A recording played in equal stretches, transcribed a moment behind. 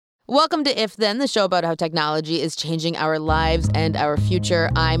Welcome to If Then, the show about how technology is changing our lives and our future.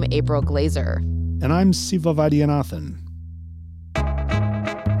 I'm April Glazer. And I'm Siva Vaidyanathan.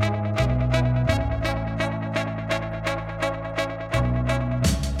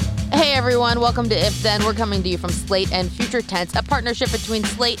 Hey everyone, welcome to If Then. We're coming to you from Slate and Future Tense, a partnership between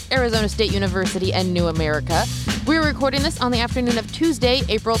Slate, Arizona State University, and New America. We're recording this on the afternoon of Tuesday,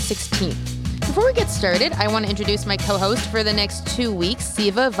 April 16th. Before we get started, I want to introduce my co-host for the next 2 weeks,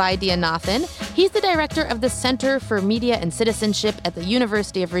 Siva Vaidyanathan. He's the director of the Center for Media and Citizenship at the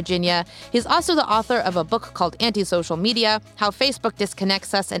University of Virginia. He's also the author of a book called Anti-Social Media, How Facebook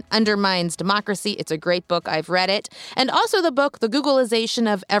Disconnects Us and Undermines Democracy. It's a great book. I've read it. And also the book, The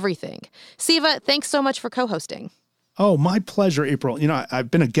Googleization of Everything. Siva, thanks so much for co-hosting. Oh, my pleasure, April. You know,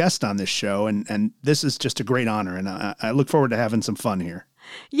 I've been a guest on this show, and this is just a great honor, and I look forward to having some fun here.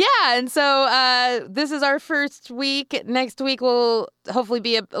 Yeah, and so this is our first week. Next week will hopefully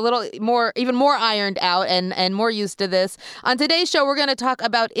be a little more, even more ironed out and more used to this. On today's show, we're going to talk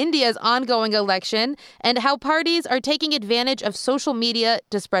about India's ongoing election and how parties are taking advantage of social media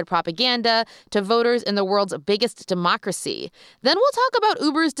to spread propaganda to voters in the world's biggest democracy. Then we'll talk about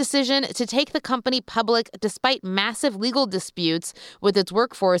Uber's decision to take the company public despite massive legal disputes with its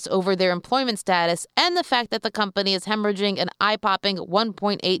workforce over their employment status and the fact that the company is hemorrhaging an eye-popping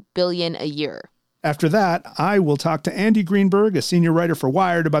 $1.8 billion a year. After that, I will talk to Andy Greenberg, a senior writer for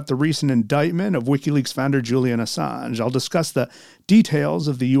Wired, about the recent indictment of WikiLeaks founder Julian Assange. I'll discuss the details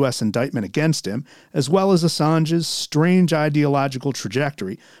of the U.S. indictment against him, as well as Assange's strange ideological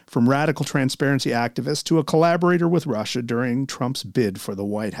trajectory from radical transparency activist to a collaborator with Russia during Trump's bid for the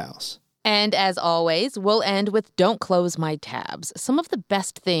White House. And as always, we'll end with Don't Close My Tabs, some of the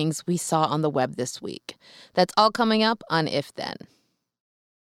best things we saw on the web this week. That's all coming up on If Then.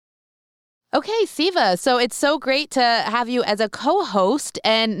 Okay, Siva, so it's so great to have you as a co-host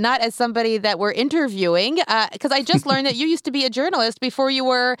and not as somebody that we're interviewing, because I just learned that you used to be a journalist before you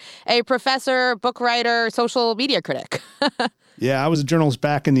were a professor, book writer, social media critic. Yeah, I was a journalist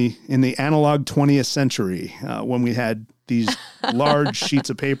back in the analog 20th century when we had these large sheets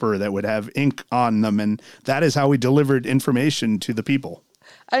of paper that would have ink on them, and that is how we delivered information to the people.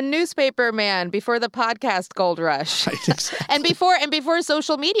 A newspaper man before the podcast gold rush. Right, exactly. and before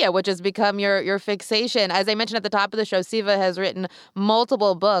social media, which has become your fixation. As I mentioned at the top of the show, Siva has written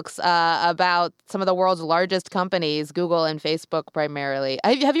multiple books about some of the world's largest companies, Google and Facebook primarily.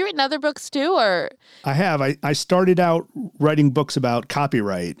 Have you written other books too, or? I have. I started out writing books about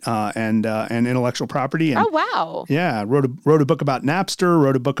copyright and intellectual property. And, oh, wow. Yeah, wrote a book about Napster,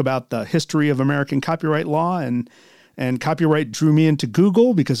 wrote a book about the history of American copyright law, and copyright drew me into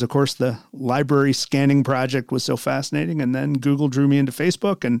Google because, of course, the library scanning project was so fascinating. And then Google drew me into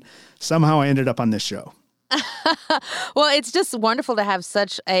Facebook, and somehow I ended up on this show. Well, it's just wonderful to have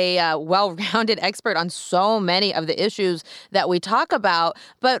such a well-rounded expert on so many of the issues that we talk about.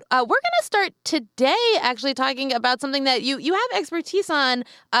 But we're going to start today actually talking about something that you have expertise on,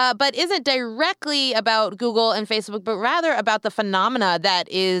 but isn't directly about Google and Facebook, but rather about the phenomena that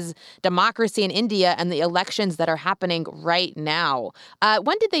is democracy in India and the elections that are happening right now.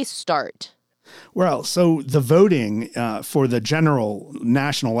 When did they start? Well, so the voting for the general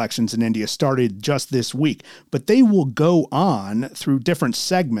national elections in India started just this week, but they will go on through different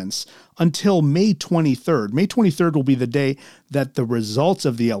segments until May 23rd. May 23rd will be the day that the results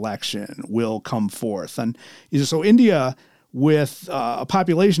of the election will come forth. And so India, with a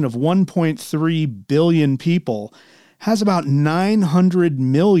population of 1.3 billion people, has about 900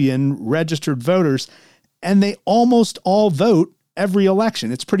 million registered voters, and they almost all vote every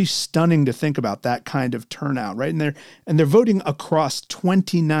election. It's pretty stunning to think about that kind of turnout, right? And they're voting across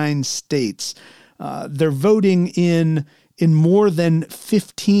 29 states. They're voting in more than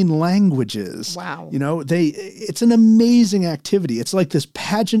 15 languages. Wow. You know, it's an amazing activity. It's like this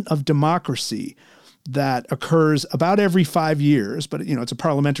pageant of democracy that occurs about every 5 years, but it's a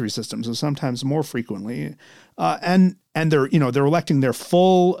parliamentary system, so sometimes more frequently. And they're electing their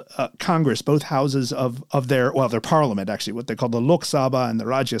full Congress, both houses of their parliament, actually, what they call the Lok Sabha and the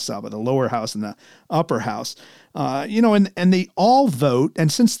Rajya Sabha, the lower house and the upper house. And they all vote,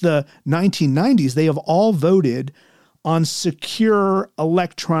 and since the 1990s, they have all voted on secure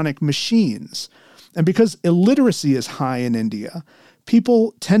electronic machines. And because illiteracy is high in India,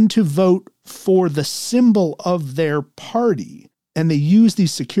 people tend to vote for the symbol of their party, and they use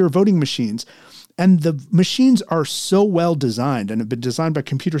these secure voting machines. And the machines are so well designed and have been designed by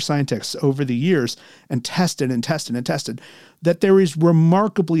computer scientists over the years and tested that there is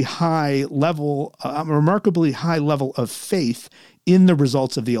remarkably high level of faith in the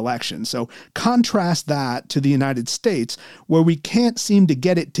results of the election. So contrast that to the United States, where we can't seem to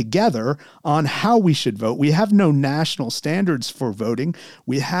get it together on how we should vote. We have no national standards for voting.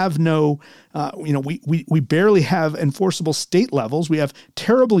 We have no, we barely have enforceable state levels. We have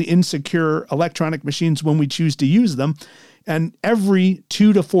terribly insecure electronic machines when we choose to use them. And every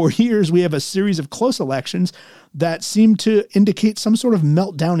 2 to 4 years, we have a series of close elections that seem to indicate some sort of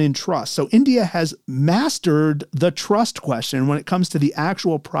meltdown in trust. So India has mastered the trust question when it comes to the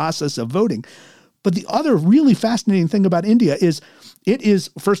actual process of voting. But the other really fascinating thing about India is it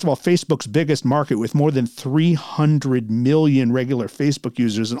is, first of all, Facebook's biggest market with more than 300 million regular Facebook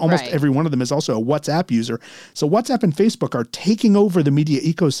users, and almost every one of them is also a WhatsApp user. So WhatsApp and Facebook are taking over the media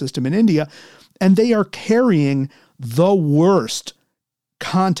ecosystem in India, and they are carrying the worst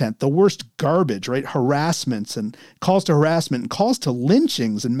content, the worst garbage, right? Harassments and calls to harassment and calls to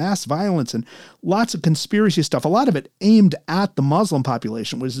lynchings and mass violence and lots of conspiracy stuff. A lot of it aimed at the Muslim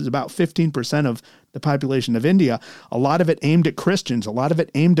population, which is about 15% of the population of India. A lot of it aimed at Christians, a lot of it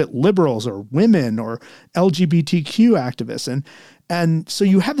aimed at liberals or women or LGBTQ activists. And so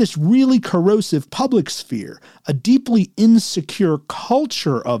you have this really corrosive public sphere, a deeply insecure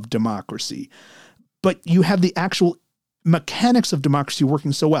culture of democracy, but you have the actual mechanics of democracy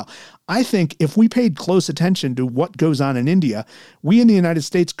working so well. I think if we paid close attention to what goes on in India, we in the United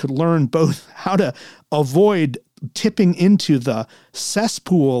States could learn both how to avoid tipping into the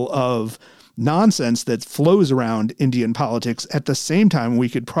cesspool of nonsense that flows around Indian politics. At the same time, we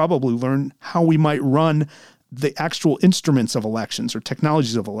could probably learn how we might run the actual instruments of elections or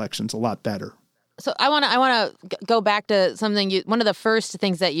technologies of elections a lot better. So I want to go back to something one of the first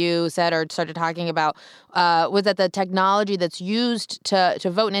things that you said or started talking about was that the technology that's used to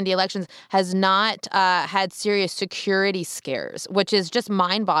vote in India elections has not had serious security scares, which is just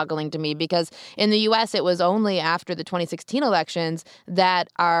mind-boggling to me, because in the U.S. it was only after the 2016 elections that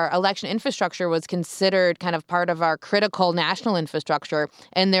our election infrastructure was considered kind of part of our critical national infrastructure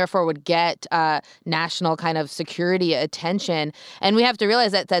and therefore would get national kind of security attention. And we have to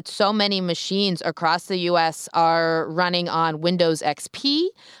realize that so many machines across the U.S. are running on Windows XP,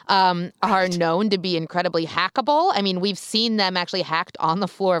 are known to be incredibly hackable. I mean, we've seen them actually hacked on the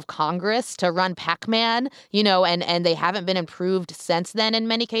floor of Congress to run Pac-Man, and they haven't been improved since then in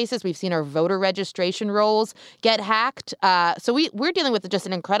many cases. We've seen our voter registration rolls get hacked. So we're dealing with just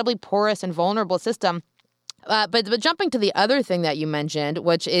an incredibly porous and vulnerable system. But jumping to the other thing that you mentioned,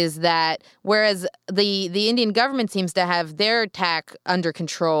 which is that whereas the Indian government seems to have their tech under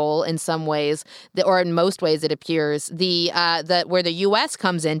control in some ways, or in most ways it appears, where the U.S.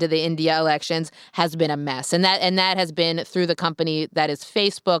 comes into the India elections has been a mess, and that has been through the company that is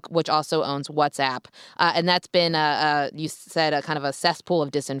Facebook, which also owns WhatsApp, and that's been you said a kind of a cesspool of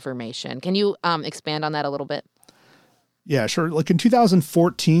disinformation. Can you expand on that a little bit? Yeah, sure. Like in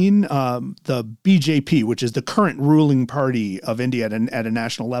 2014, the BJP, which is the current ruling party of India at a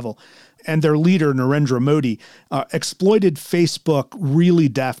national level, and their leader, Narendra Modi, exploited Facebook really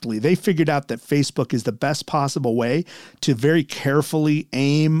deftly. They figured out that Facebook is the best possible way to very carefully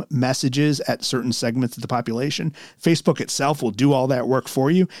aim messages at certain segments of the population. Facebook itself will do all that work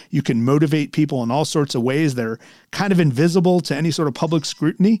for you. You can motivate people in all sorts of ways that are kind of invisible to any sort of public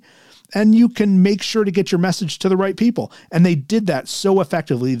scrutiny. And you can make sure to get your message to the right people. And they did that so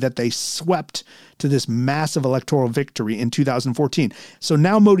effectively that they swept to this massive electoral victory in 2014. So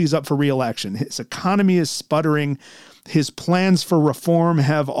now Modi's up for re-election. His economy is sputtering. His plans for reform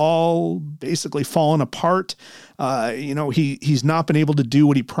have all basically fallen apart. He's not been able to do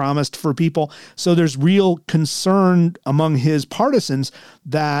what he promised for people. So there's real concern among his partisans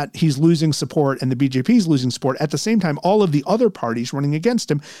that he's losing support and the BJP is losing support. At the same time, all of the other parties running against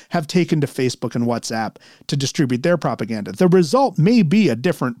him have taken to Facebook and WhatsApp to distribute their propaganda. The result may be a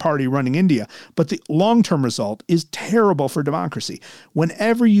different party running India, but the long-term result is terrible for democracy.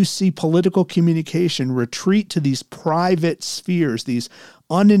 Whenever you see political communication retreat to these private spheres, these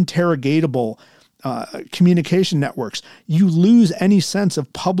uninterrogatable communication networks, you lose any sense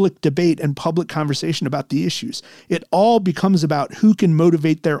of public debate and public conversation about the issues. It all becomes about who can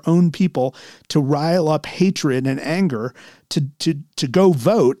motivate their own people to rile up hatred and anger to go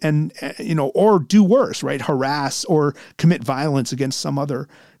vote and, or do worse, right? Harass or commit violence against some other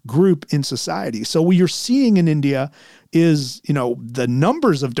group in society. So what you're seeing in India is, the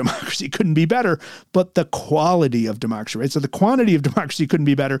numbers of democracy couldn't be better, but the quality of democracy, right? So the quantity of democracy couldn't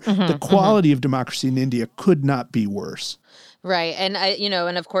be better. The quality of democracy in India could not be worse. Right. And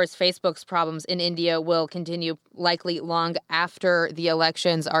and of course, Facebook's problems in India will continue likely long after the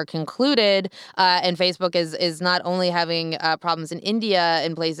elections are concluded. And Facebook is not only having problems in India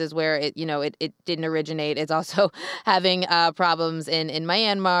in places where it didn't originate. It's also having problems in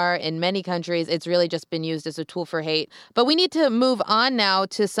Myanmar, in many countries. It's really just been used as a tool for hate. But we need to move on now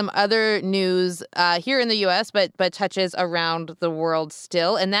to some other news here in the U.S., but touches around the world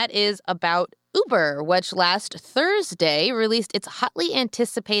still. And that is about Uber, which last Thursday released its hotly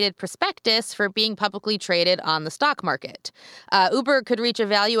anticipated prospectus for being publicly traded on the stock market. Uber could reach a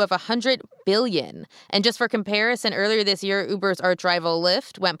value of $100 billion. And just for comparison, earlier this year, Uber's arch rival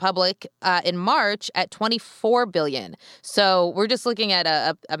Lyft went public in March at $24 billion. So we're just looking at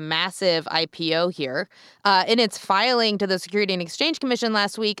a massive IPO here. In its filing to the Securities and Exchange Commission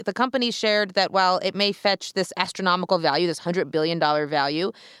last week, the company shared that while it may fetch this astronomical value, this $100 billion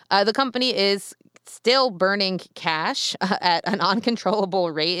value, the company is still burning cash at an uncontrollable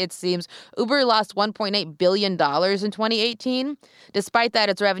rate, it seems. Uber lost $1.8 billion in 2018. Despite that,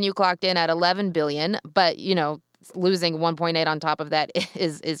 its revenue clocked in at $11 billion. But, losing 1.8 on top of that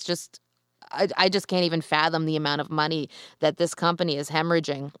is just, I just can't even fathom the amount of money that this company is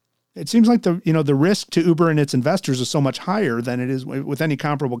hemorrhaging. It seems like the risk to Uber and its investors is so much higher than it is with any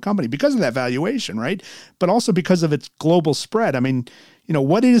comparable company because of that valuation, right? But also because of its global spread. I mean,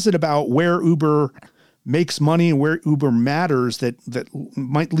 what is it about where Uber makes money and where Uber matters that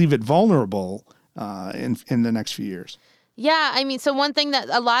might leave it vulnerable in the next few years? Yeah, I mean, so one thing that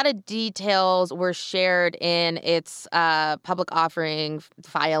a lot of details were shared in its public offering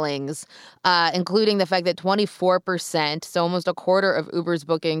filings, including the fact that 24%, so almost a quarter of Uber's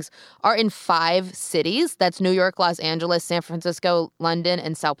bookings, are in 5 cities. That's New York, Los Angeles, San Francisco, London,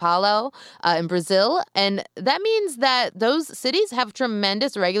 and Sao Paulo in Brazil. And that means that those cities have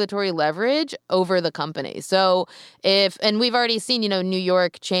tremendous regulatory leverage over the company. So and we've already seen, New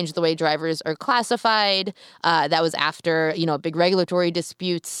York change the way drivers are classified. That was after big regulatory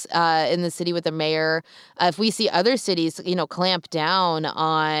disputes in the city with the mayor. If we see other cities, clamp down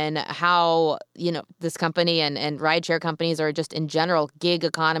on how, this company and rideshare companies or just in general gig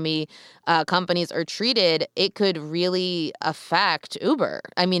economy companies are treated, it could really affect Uber.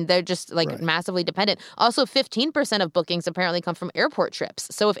 I mean, they're just Right. massively dependent. Also, 15% of bookings apparently come from airport trips.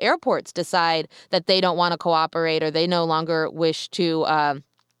 So if airports decide that they don't want to cooperate or they no longer wish to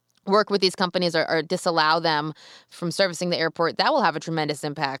work with these companies or disallow them from servicing the airport, that will have a tremendous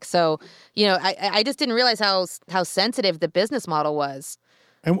impact. So, I just didn't realize how sensitive the business model was.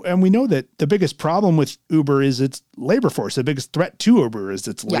 And we know that the biggest problem with Uber is its labor force. The biggest threat to Uber is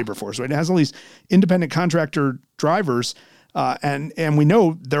its labor force, right? It has all these independent contractor drivers, and we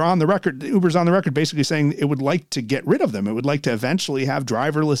know they're on the record. Uber's on the record basically saying it would like to get rid of them. It would like to eventually have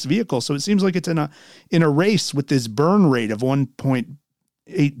driverless vehicles. So it seems like it's in a race with this burn rate of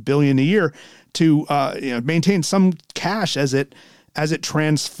 $1.8 billion a year to maintain some cash as it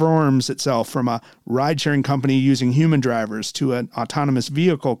transforms itself from a ride-sharing company using human drivers to an autonomous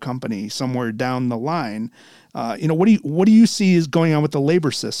vehicle company somewhere down the line. What do you see is going on with the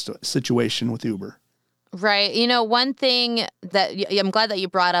labor situation with Uber? Right. One thing that I'm glad that you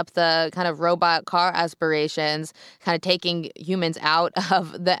brought up the kind of robot car aspirations, kind of taking humans out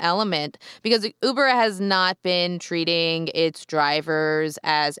of the element, because Uber has not been treating its drivers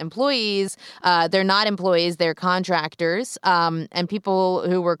as employees. They're not employees, they're contractors. And people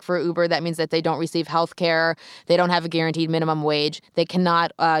who work for Uber, that means that they don't receive health care. They don't have a guaranteed minimum wage. They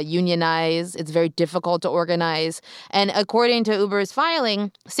cannot unionize. It's very difficult to organize. And according to Uber's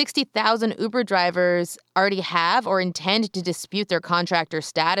filing, 60,000 Uber drivers already have or intend to dispute their contractor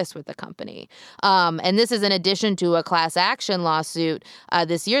status with the company. And this is in addition to a class action lawsuit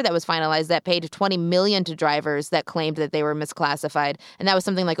this year that was finalized that paid $20 million to drivers that claimed that they were misclassified. And that was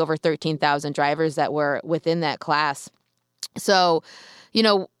something like over 13,000 drivers that were within that class. So,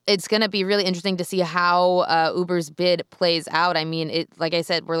 it's going to be really interesting to see how Uber's bid plays out. I mean, like I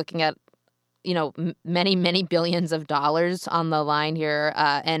said, we're looking at many, many billions of dollars on the line here,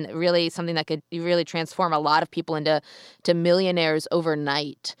 and really something that could really transform a lot of people into millionaires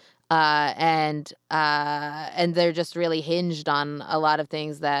overnight. And they're just really hinged on a lot of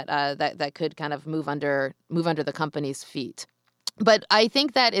things that could kind of move under the company's feet. But I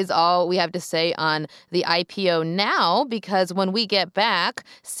think that is all we have to say on the IPO now, because when we get back,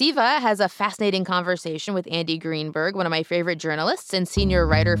 Siva has a fascinating conversation with Andy Greenberg, one of my favorite journalists and senior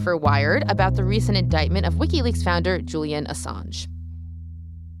writer for Wired, about the recent indictment of WikiLeaks founder Julian Assange.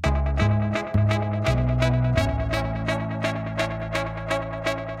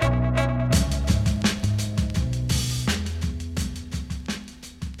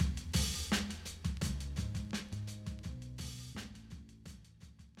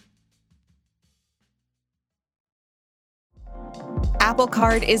 Apple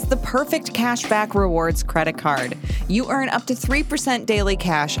Card is the perfect cashback rewards credit card. You earn up to 3% daily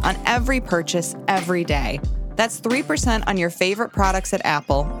cash on every purchase every day. That's 3% on your favorite products at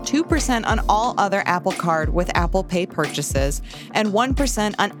Apple, 2% on all other Apple Card with Apple Pay purchases, and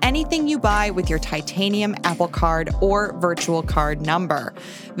 1% on anything you buy with your titanium Apple Card or virtual card number.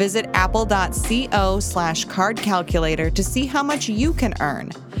 Visit apple.co/card calculator to see how much you can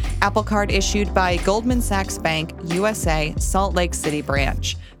earn. Apple Card issued by Goldman Sachs Bank, USA, Salt Lake City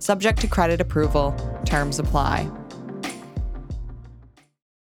branch. Subject to credit approval. Terms apply.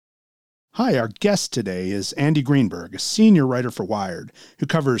 Hi, our guest today is Andy Greenberg, a senior writer for Wired, who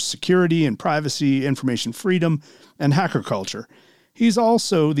covers security and privacy, information freedom, and hacker culture. He's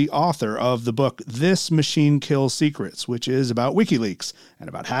also the author of the book This Machine Kills Secrets, which is about WikiLeaks and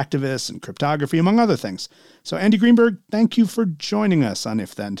about hacktivists and cryptography, among other things. So Andy Greenberg, thank you for joining us on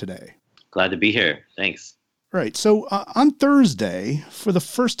If Then today. Glad to be here. Thanks. Right. So on Thursday, for the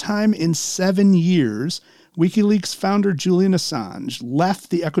first time in 7 years, WikiLeaks founder Julian Assange left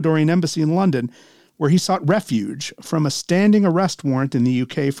the Ecuadorian embassy in London, where he sought refuge from a standing arrest warrant in the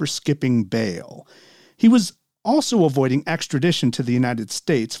UK for skipping bail. He was also avoiding extradition to the United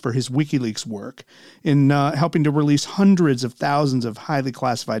States for his WikiLeaks work in helping to release hundreds of thousands of highly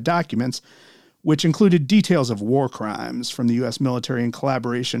classified documents, which included details of war crimes from the U.S. military in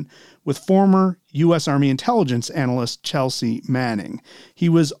collaboration with former U.S. Army intelligence analyst Chelsea Manning. He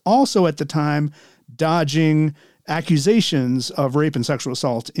was also at the time dodging accusations of rape and sexual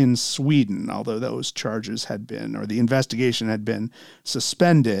assault in Sweden, although those charges had been, or the investigation had been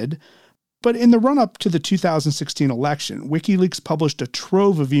suspended. But in the run-up to the 2016 election, WikiLeaks published a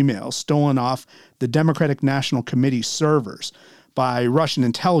trove of emails stolen off the Democratic National Committee servers by Russian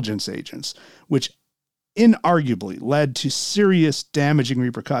intelligence agents, which inarguably led to serious damaging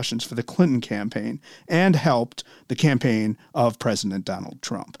repercussions for the Clinton campaign and helped the campaign of President Donald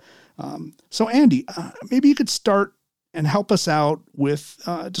Trump. So Andy, maybe you could start and help us out with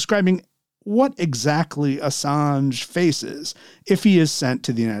describing what exactly Assange faces if he is sent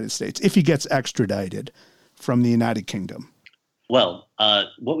to the United States, if he gets extradited from the United Kingdom. Well,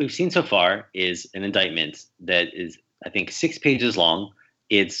 what we've seen so far is an indictment that is, I think, 6 pages long.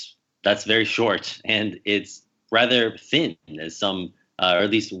 That's very short, and it's rather thin, as some, or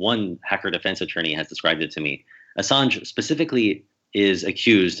at least one hacker defense attorney has described it to me. Assange specifically is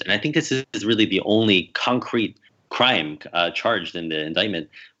accused, and I think this is really the only concrete crime charged in the indictment,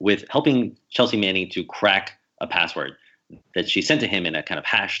 with helping Chelsea Manning to crack a password that she sent to him in a kind of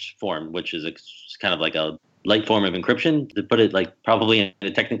hashed form, which is kind of like a light form of encryption, to put it like probably in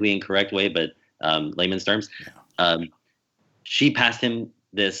a technically incorrect way, but layman's terms. Yeah. She passed him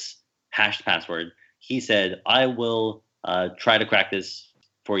this hashed password. He said, I will try to crack this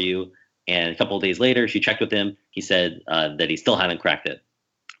for you. And a couple of days later, she checked with him. He said that he still hadn't cracked it.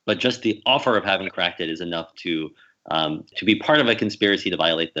 But just the offer of having cracked it is enough to be part of a conspiracy to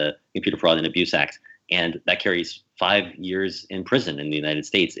violate the Computer Fraud and Abuse Act. And that carries 5 years in prison in the United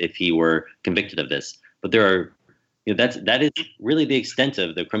States if he were convicted of this. But there are, that is really the extent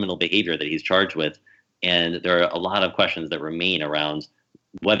of the criminal behavior that he's charged with. And there are a lot of questions that remain around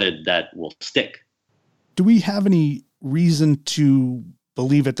whether that will stick. Do we have any reason to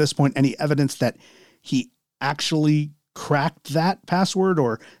believe at this point, any evidence that he actually cracked that password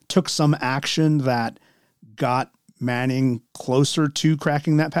or took some action that got Manning closer to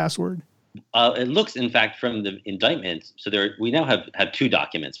cracking that password? It looks, in fact, from the indictment. So we now have 2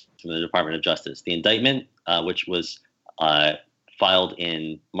 documents from the Department of Justice. The indictment, which was filed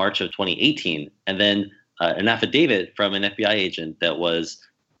in March of 2018, and then an affidavit from an FBI agent that was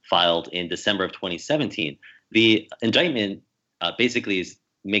filed in December of 2017. The indictment basically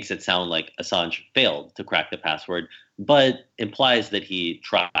makes it sound like Assange failed to crack the password, but implies that he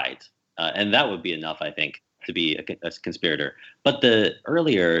tried. And that would be enough, I think, to be a conspirator. But the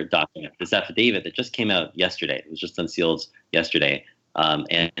earlier document, this affidavit that just came out yesterday, it was just unsealed yesterday,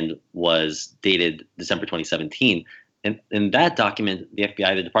 and was dated December 2017. And in that document, the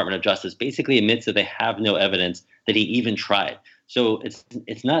FBI, the Department of Justice, basically admits that they have no evidence that he even tried. So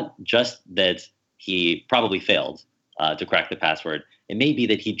it's not just that he probably failed to crack the password. It may be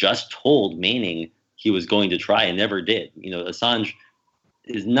that he just told Manning he was going to try and never did. Assange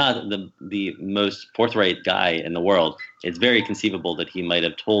is not the most forthright guy in the world. It's very conceivable that he might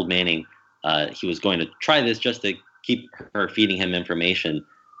have told Manning he was going to try this just to keep her feeding him information.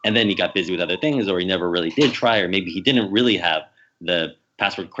 And then he got busy with other things, or he never really did try, or maybe he didn't really have the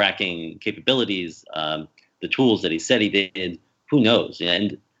password cracking capabilities, the tools that he said he did. Who knows?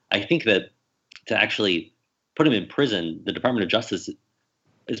 And I think that to actually put him in prison, the Department of Justice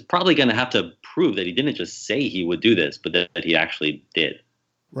is probably going to have to prove that he didn't just say he would do this, but that he actually did.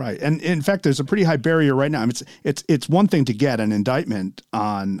 Right. And in fact, there's a pretty high barrier right now. I mean, it's one thing to get an indictment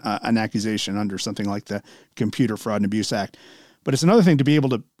on an accusation under something like the Computer Fraud and Abuse Act, but it's another thing to be able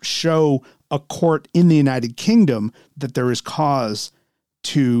to show a court in the United Kingdom that there is cause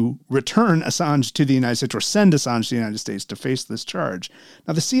to return Assange to the United States or send Assange to the United States to face this charge.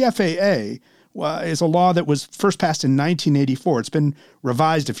 Now, the CFAA is a law that was first passed in 1984. It's been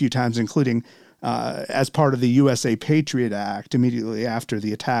revised a few times, including as part of the USA Patriot Act immediately after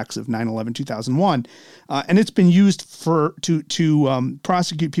the attacks of 9/11/2001, and it's been used to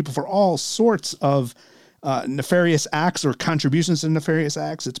prosecute people for all sorts of nefarious acts or contributions to nefarious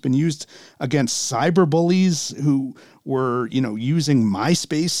acts. It's been used against cyber bullies who were, using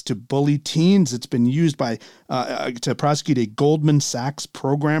MySpace to bully teens. It's been used to prosecute a Goldman Sachs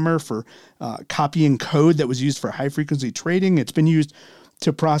programmer for copying code that was used for high frequency trading. It's been used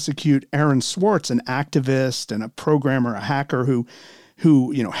to prosecute Aaron Swartz, an activist and a programmer, a hacker who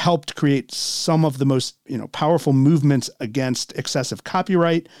helped create some of the most, powerful movements against excessive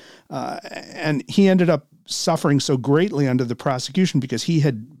copyright. And he ended up suffering so greatly under the prosecution because he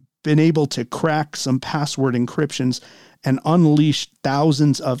had been able to crack some password encryptions and unleash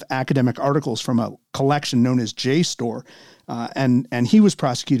thousands of academic articles from a collection known as JSTOR. And he was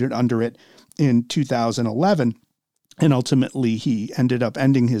prosecuted under it in 2011. And ultimately, he ended up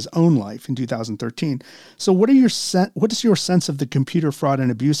ending his own life in 2013. So what is your sense of the Computer Fraud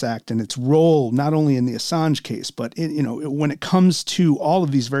and Abuse Act and its role, not only in the Assange case, but when it comes to all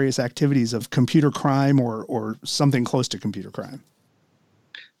of these various activities of computer crime or something close to computer crime?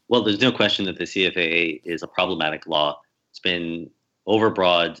 Well, there's no question that the CFAA is a problematic law. It's been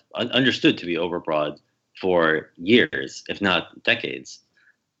overbroad, understood to be overbroad for years, if not decades.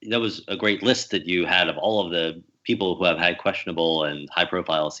 That was a great list that you had of all of the people who have had questionable and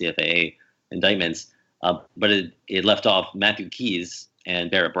high-profile CFAA indictments, but it left off Matthew Keys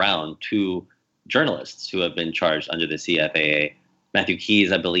and Barrett Brown, two journalists who have been charged under the CFAA. Matthew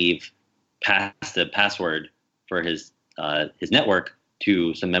Keys, I believe, passed a password for his network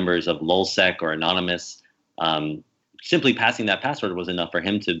to some members of LulzSec or Anonymous. Simply passing that password was enough for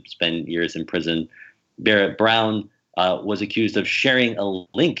him to spend years in prison. Barrett Brown was accused of sharing a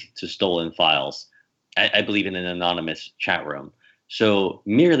link to stolen files, I believe in an anonymous chat room. So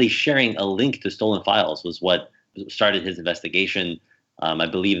merely sharing a link to stolen files was what started his investigation. I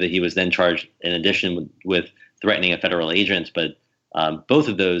believe that he was then charged in addition with threatening a federal agent, but both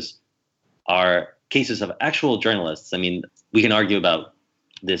of those are cases of actual journalists. I mean, we can argue about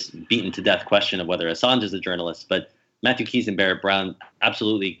this beaten to death question of whether Assange is a journalist, but Matthew Keys and Barrett Brown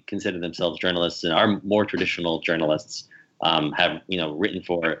absolutely consider themselves journalists and are more traditional journalists, have written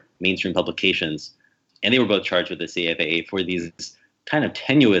for mainstream publications. And they were both charged with the CFAA for these kind of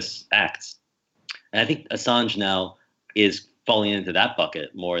tenuous acts. And I think Assange now is falling into that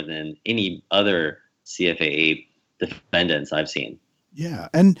bucket more than any other CFAA defendants I've seen. Yeah.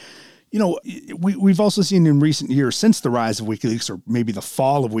 And, we've also seen in recent years, since the rise of WikiLeaks or maybe the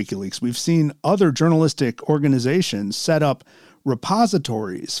fall of WikiLeaks, we've seen other journalistic organizations set up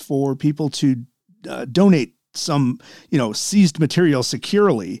repositories for people to donate some, seized material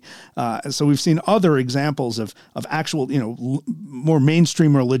securely. So we've seen other examples of actual, more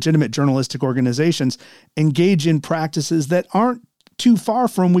mainstream or legitimate journalistic organizations engage in practices that aren't too far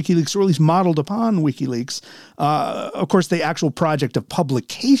from WikiLeaks, or at least modeled upon WikiLeaks. Of course, the actual project of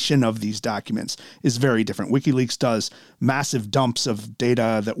publication of these documents is very different. WikiLeaks does massive dumps of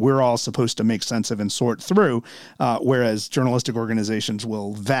data that we're all supposed to make sense of and sort through, whereas journalistic organizations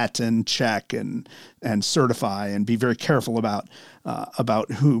will vet and check and certify and be very careful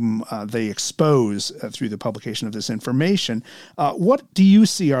about whom they expose through the publication of this information. What do you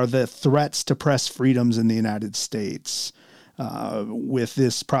see are the threats to press freedoms in the United States with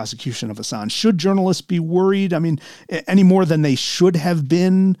this prosecution of Assange? Should journalists be worried? I mean, any more than they should have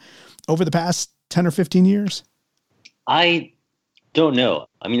been over the past 10 or 15 years? I don't know.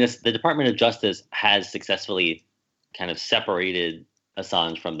 I mean, the Department of Justice has successfully kind of separated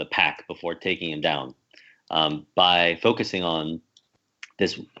Assange from the pack before taking him down by focusing on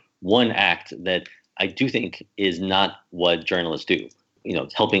this one act that I do think is not what journalists do.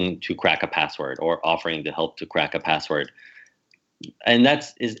 Helping to crack a password or offering to help to crack a password. And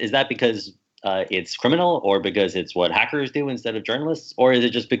is that because it's criminal, or because it's what hackers do instead of journalists? Or is it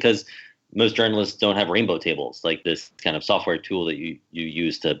just because most journalists don't have rainbow tables, like this kind of software tool that you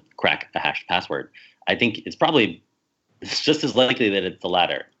use to crack a hashed password? I think it's just as likely that it's the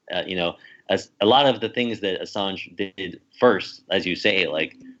latter. As a lot of the things that Assange did first, as you say,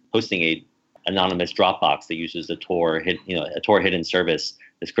 like hosting a anonymous Dropbox that uses a Tor hidden service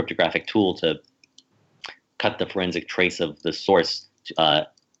this cryptographic tool to cut the forensic trace of the source. That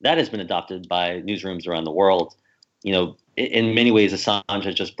has been adopted by newsrooms around the world. In many ways, Assange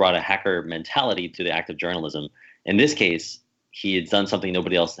has just brought a hacker mentality to the act of journalism. In this case, he had done something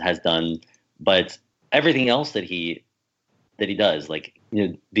nobody else has done, but everything else that he does,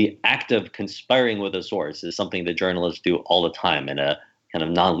 the act of conspiring with a source, is something that journalists do all the time in a kind of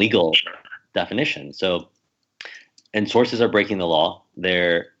non-legal definition. So, and sources are breaking the law.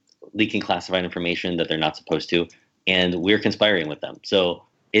 They're leaking classified information that they're not supposed to, and we're conspiring with them. So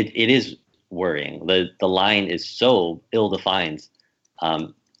it is worrying. The line is so ill-defined,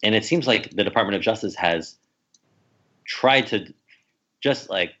 and it seems like the Department of Justice has tried to just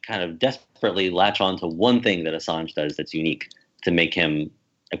kind of desperately latch on to one thing that Assange does that's unique to make him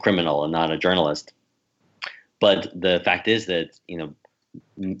a criminal and not a journalist. But the fact is that,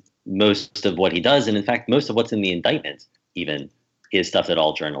 most of what he does, and in fact, most of what's in the indictment even, is stuff that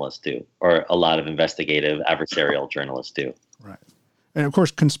all journalists do, or a lot of investigative adversarial journalists do. Right. And of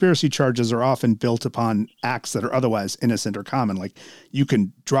course, conspiracy charges are often built upon acts that are otherwise innocent or common. Like, you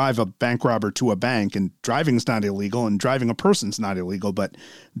can drive a bank robber to a bank, and driving's not illegal and driving a person's not illegal, but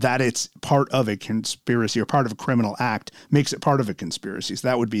that it's part of a conspiracy or part of a criminal act makes it part of a conspiracy. So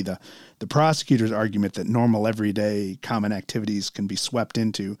that would be the prosecutor's argument, that normal, everyday, common activities can be swept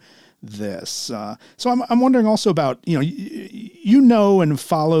into this. So I'm wondering also about, and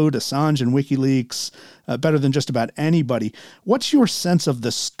followed Assange and WikiLeaks better than just about anybody. What's your sense of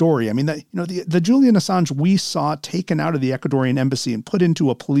the story? I mean, the Julian Assange we saw taken out of the Ecuadorian embassy and put into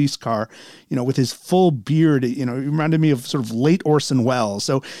a police car, with his full beard, it reminded me of sort of late Orson Welles.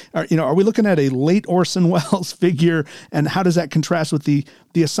 So, are we looking at a late Orson Welles figure, and how does that contrast with the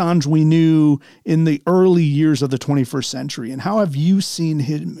Assange we knew in the early years of the 21st century? And how have you seen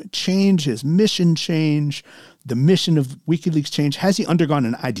him change, his mission change, the mission of WikiLeaks change? Has he undergone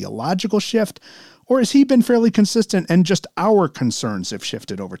an ideological shift, or has he been fairly consistent and just our concerns have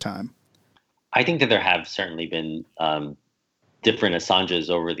shifted over time? I think that there have certainly been different Assanges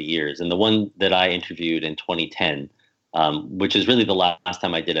over the years. And the one that I interviewed in 2010, which is really the last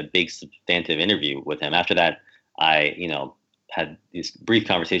time I did a big substantive interview with him. After that, I, had these brief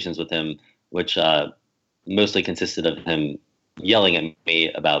conversations with him, which mostly consisted of him yelling at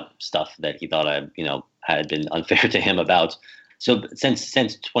me about stuff that he thought I, had been unfair to him about. So since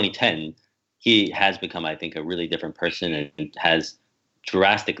 2010, he has become, I think, a really different person and has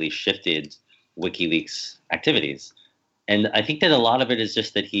drastically shifted WikiLeaks activities. And I think that a lot of it is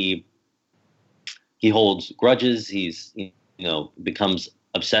just that he holds grudges. He's, becomes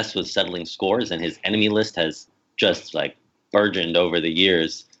obsessed with settling scores, and his enemy list has just burgeoned over the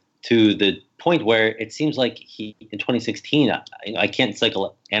years to the point where it seems like he, in 2016, I can't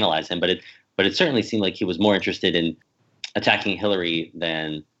psychoanalyze him, but it certainly seemed like he was more interested in attacking Hillary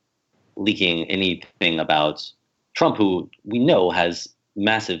than leaking anything about Trump, who we know has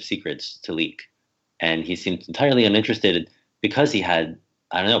massive secrets to leak. And he seemed entirely uninterested because he had,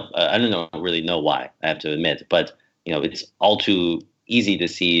 I don't really know why, I have to admit, but it's all too easy to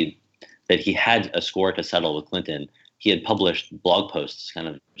see that he had a score to settle with Clinton. He had published blog posts, kind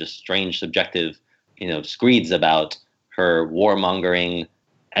of just strange, subjective, screeds about her warmongering.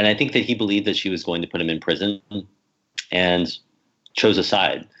 And I think that he believed that she was going to put him in prison and chose a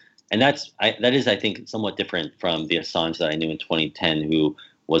side. And that is, I think, somewhat different from the Assange that I knew in 2010, who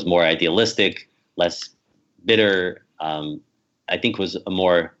was more idealistic, less bitter, I think was a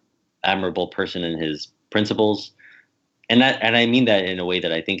more admirable person in his principles. And I mean that in a way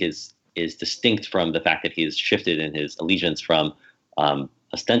that I think is distinct from the fact that he has shifted in his allegiance from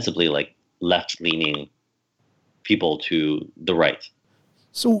ostensibly left-leaning people to the right.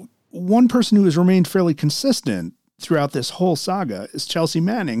 So one person who has remained fairly consistent throughout this whole saga is Chelsea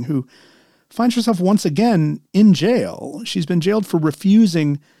Manning, who finds herself once again in jail. She's been jailed for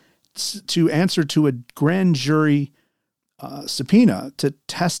refusing to answer to a grand jury subpoena to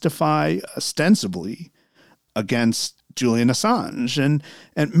testify ostensibly against Julian Assange.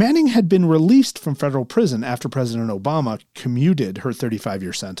 And Manning had been released from federal prison after President Obama commuted her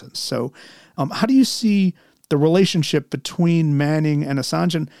 35-year sentence. So how do you see the relationship between Manning and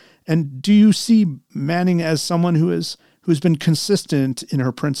Assange? And do you see Manning as someone who's been consistent in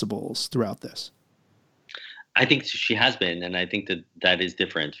her principles throughout this? I think she has been, and I think that is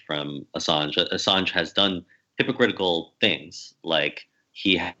different from Assange. Assange has done hypocritical things, like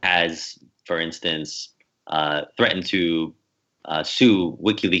he has, for instance, threatened to sue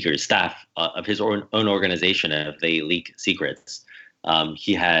WikiLeaks staff of his own organization if they leak secrets.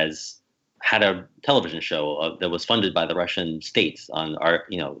 He has had a television show that was funded by the Russian state on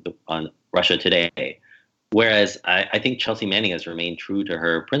Russia Today, Whereas I think Chelsea Manning has remained true to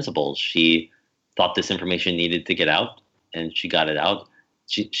her principles. She thought this information needed to get out, and she got it out.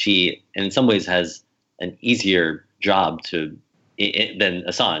 She in some ways, has an easier job than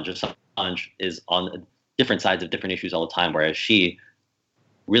Assange. Assange is on different sides of different issues all the time, whereas she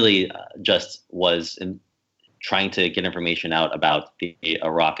really just was trying to get information out about the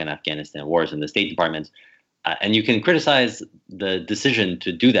Iraq and Afghanistan wars in the State Department. And you can criticize the decision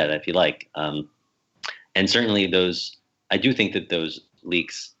to do that if you like. And certainly I do think that those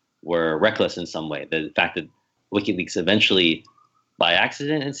leaks were reckless in some way. The fact that WikiLeaks eventually, by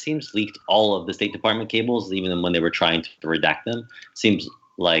accident, it seems, leaked all of the State Department cables, even when they were trying to redact them, seems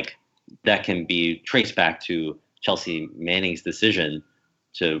like that can be traced back to Chelsea Manning's decision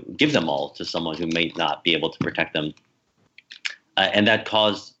to give them all to someone who may not be able to protect them. And that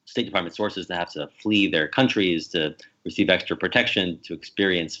caused State Department sources to have to flee their countries, to receive extra protection, to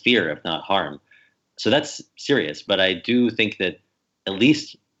experience fear, if not harm. So that's serious. But I do think that at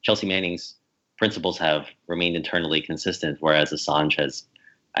least Chelsea Manning's principles have remained internally consistent, whereas Assange has,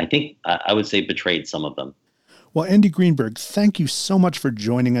 I think, I would say, betrayed some of them. Well, Andy Greenberg, thank you so much for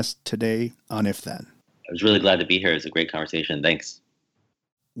joining us today on If Then. I was really glad to be here. It's a great conversation. Thanks.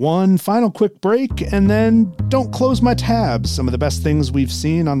 One final quick break, and then don't close my tabs. Some of the best things we've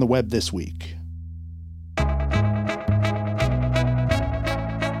seen on the web this week.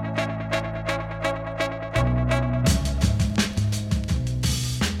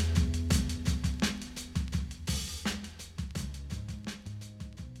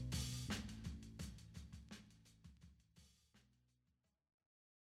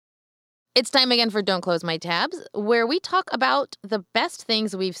 It's time again for Don't Close My Tabs, where we talk about the best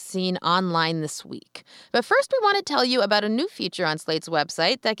things we've seen online this week. But first, we want to tell you about a new feature on Slate's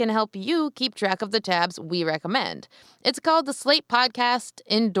website that can help you keep track of the tabs we recommend. It's called the Slate Podcast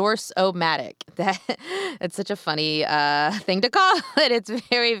Endorse-O-Matic. It's such a funny thing to call it. It's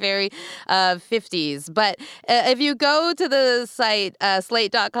very, very 50s. But if you go to the site,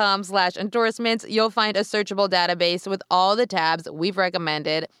 slate.com/endorsements, you'll find a searchable database with all the tabs we've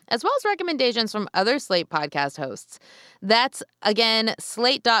recommended, as well as recommendations from other Slate podcast hosts. That's, again,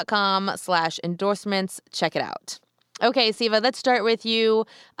 slate.com/endorsements. Check it out. Okay, Siva, let's start with you.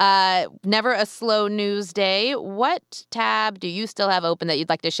 Never a slow news day. What tab do you still have open that you'd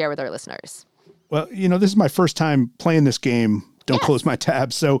like to share with our listeners? Well, this is my first time playing this game. Don't close my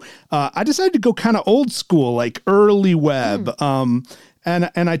tabs. So I decided to go kind of old school, like early web. And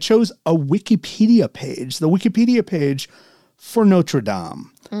I chose a Wikipedia page, the Wikipedia page for Notre Dame.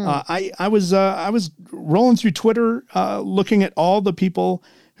 I was rolling through Twitter, looking at all the people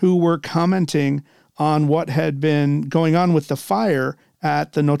who were commenting on what had been going on with the fire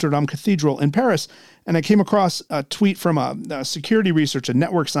at the Notre Dame Cathedral in Paris. And I came across a tweet from a security researcher, a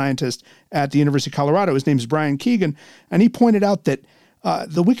network scientist at the University of Colorado. His name's Brian Keegan. And he pointed out that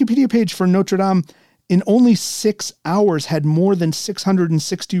the Wikipedia page for Notre Dame in only 6 hours had more than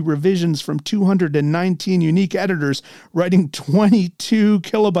 660 revisions from 219 unique editors, writing 22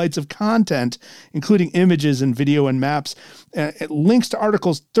 kilobytes of content, including images and video and maps. Links to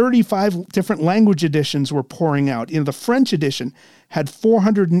articles, 35 different language editions were pouring out. The French edition had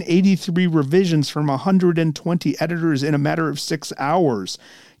 483 revisions from 120 editors in a matter of 6 hours.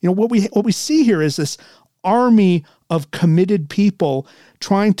 What we see here is this army of committed people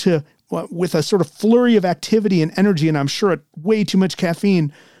trying to, with a sort of flurry of activity and energy, and I'm sure at way too much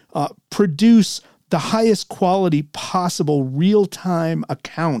caffeine, produce the highest quality possible real-time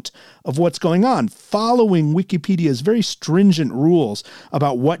account of what's going on, following Wikipedia's very stringent rules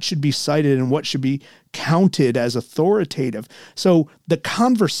about what should be cited and what should be counted as authoritative. So the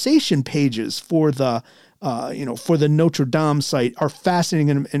conversation pages for the Notre Dame site are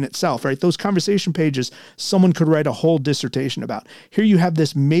fascinating in itself, right? Those conversation pages, someone could write a whole dissertation about. Here you have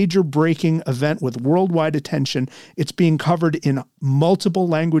this major breaking event with worldwide attention. It's being covered in multiple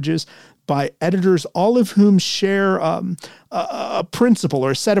languages by editors, all of whom share a principle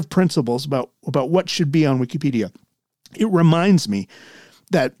or a set of principles about what should be on Wikipedia. It reminds me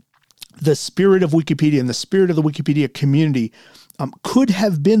that the spirit of Wikipedia and the spirit of the Wikipedia community could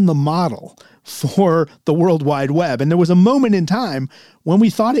have been the model for the World Wide Web. And there was a moment in time when we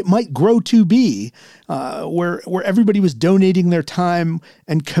thought it might grow to be, where everybody was donating their time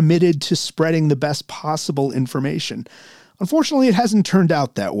and committed to spreading the best possible information. Unfortunately, it hasn't turned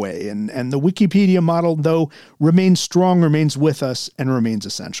out that way. And the Wikipedia model, though, remains strong, remains with us, and remains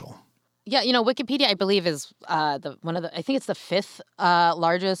essential. Yeah, Wikipedia, I believe, is I think it's the fifth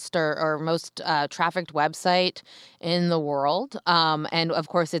largest or most trafficked website in the world. And of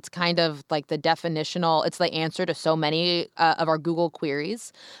course, it's kind of like it's the answer to so many of our Google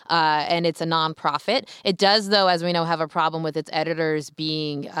queries. And it's a nonprofit. It does, though, as we know, have a problem with its editors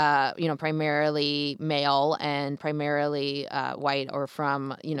being, primarily male and primarily white or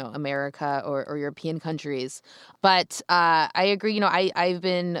from, America or European countries. But I agree. I've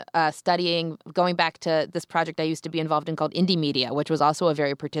been studying, going back to this project I used to be involved in called Indymedia, which was also a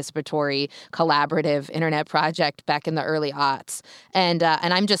very participatory, collaborative internet project back in the early aughts. And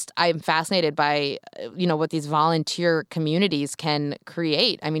I'm fascinated by, what these volunteer communities can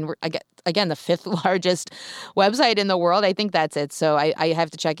create. I mean, again, the fifth largest website in the world. I think that's it. So I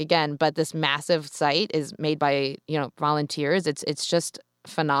have to check again. But this massive site is made by, volunteers. It's just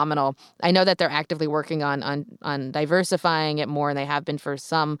phenomenal. I know that they're actively working on diversifying it more, and they have been for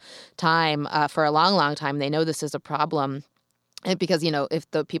some time, for a long, long time. They know this is a problem. Because, if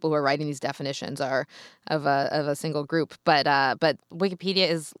the people who are writing these definitions are of a single group, but Wikipedia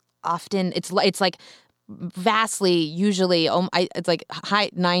is often it's like vastly, usually it's like high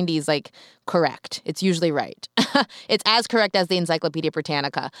 90s, like correct. It's usually right. It's as correct as the Encyclopedia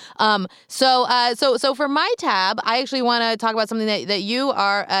Britannica. So for my tab, I actually want to talk about something that you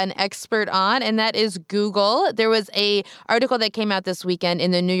are an expert on, and that is Google. There was a article that came out this weekend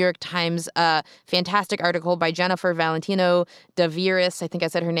in the New York Times, fantastic article by Jennifer Valentino Daviris. I think I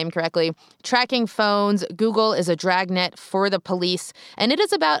said her name correctly. Tracking phones, Google is a dragnet for the police. And it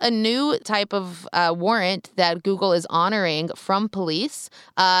is about a new type of warrant that Google is honoring from police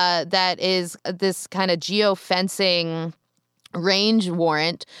that is this kind of geofencing range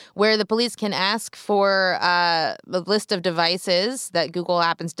warrant where the police can ask for a list of devices that Google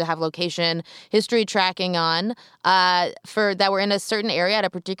happens to have location history tracking on for that were in a certain area at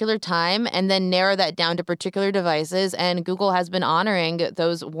a particular time, and then narrow that down to particular devices. And Google has been honoring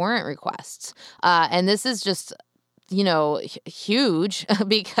those warrant requests. And this is just huge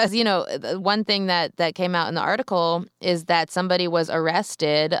because, one thing that came out in the article is that somebody was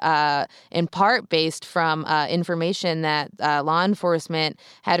arrested in part based from information that law enforcement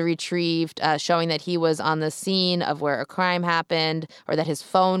had retrieved showing that he was on the scene of where a crime happened, or that his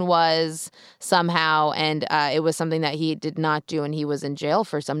phone was somehow. And it was something that he did not do. And he was in jail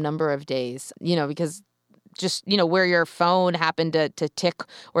for some number of days, because just, where your phone happened to tick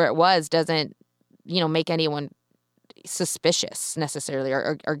where it was doesn't, make anyone suspicious necessarily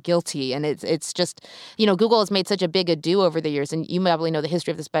or guilty. And it's just, Google has made such a big ado over the years, and you probably know the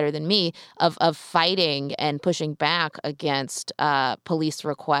history of this better than me, of fighting and pushing back against police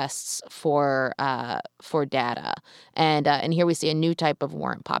requests for data. And here we see a new type of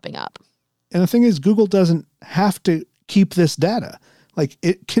warrant popping up. And the thing is, Google doesn't have to keep this data. Like,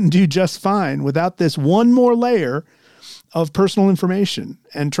 it can do just fine without this one more layer of personal information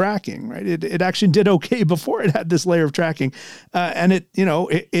and tracking, right? It actually did okay before it had this layer of tracking. And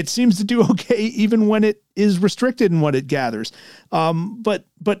it seems to do okay even when it is restricted in what it gathers. But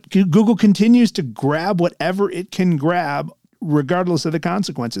Google continues to grab whatever it can grab, regardless of the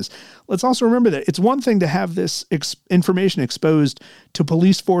consequences. Let's also remember that it's one thing to have this information exposed to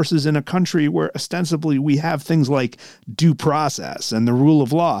police forces in a country where ostensibly we have things like due process and the rule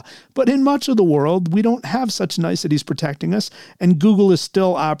of law. But in much of the world, we don't have such niceties protecting us, and Google is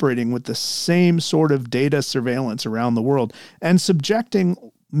still operating with the same sort of data surveillance around the world and subjecting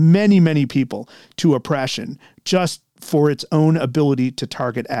many, many people to oppression just for its own ability to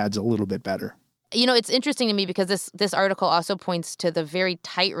target ads a little bit better. It's interesting to me because this article also points to the very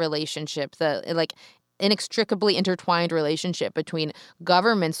tight relationship, the inextricably intertwined relationship between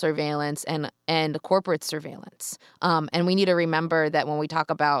government surveillance and corporate surveillance. And we need to remember that when we talk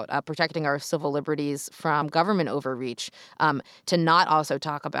about protecting our civil liberties from government overreach, to not also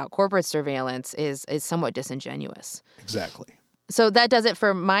talk about corporate surveillance is somewhat disingenuous. Exactly. So that does it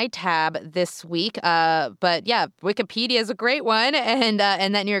for my tab this week. But yeah, Wikipedia is a great one. And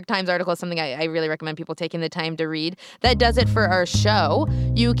that New York Times article is something I really recommend people taking the time to read. That does it for our show.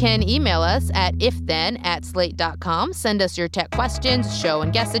 You can email us at ifthen@slate.com. Send us your tech questions, show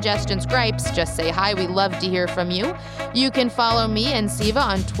and guest suggestions, gripes. Just say hi. We love to hear from you. You can follow me and Siva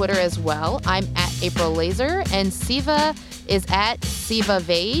on Twitter as well. I'm at April Laser, and Siva is at Siva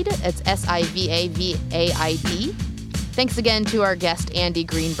Vaid. It's SIVAVAID. Thanks again to our guest, Andy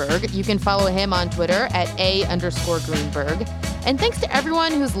Greenberg. You can follow him on Twitter at @A_Greenberg. And thanks to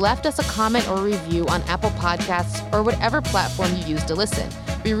everyone who's left us a comment or review on Apple Podcasts or whatever platform you use to listen.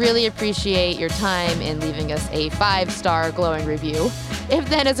 We really appreciate your time in leaving us a 5-star glowing review. If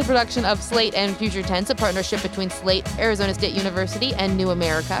Then is a production of Slate and Future Tense, a partnership between Slate, Arizona State University, and New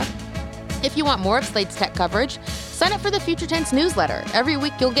America. If you want more of Slate's tech coverage, sign up for the Future Tense newsletter. Every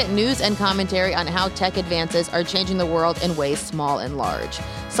week, you'll get news and commentary on how tech advances are changing the world in ways small and large.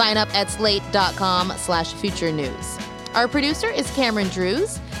 Sign up at slate.com/future news. Our producer is Cameron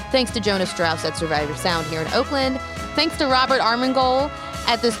Drews. Thanks to Jonas Strauss at Survivor Sound here in Oakland. Thanks to Robert Armengol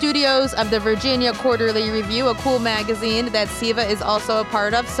at the studios of the Virginia Quarterly Review, a cool magazine that Siva is also a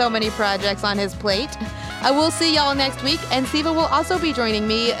part of. So many projects on his plate. I will see y'all next week, and Siva will also be joining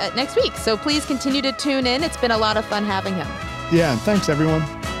me next week. So please continue to tune in. It's been a lot of fun having him. Yeah, thanks,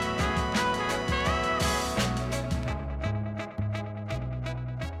 everyone.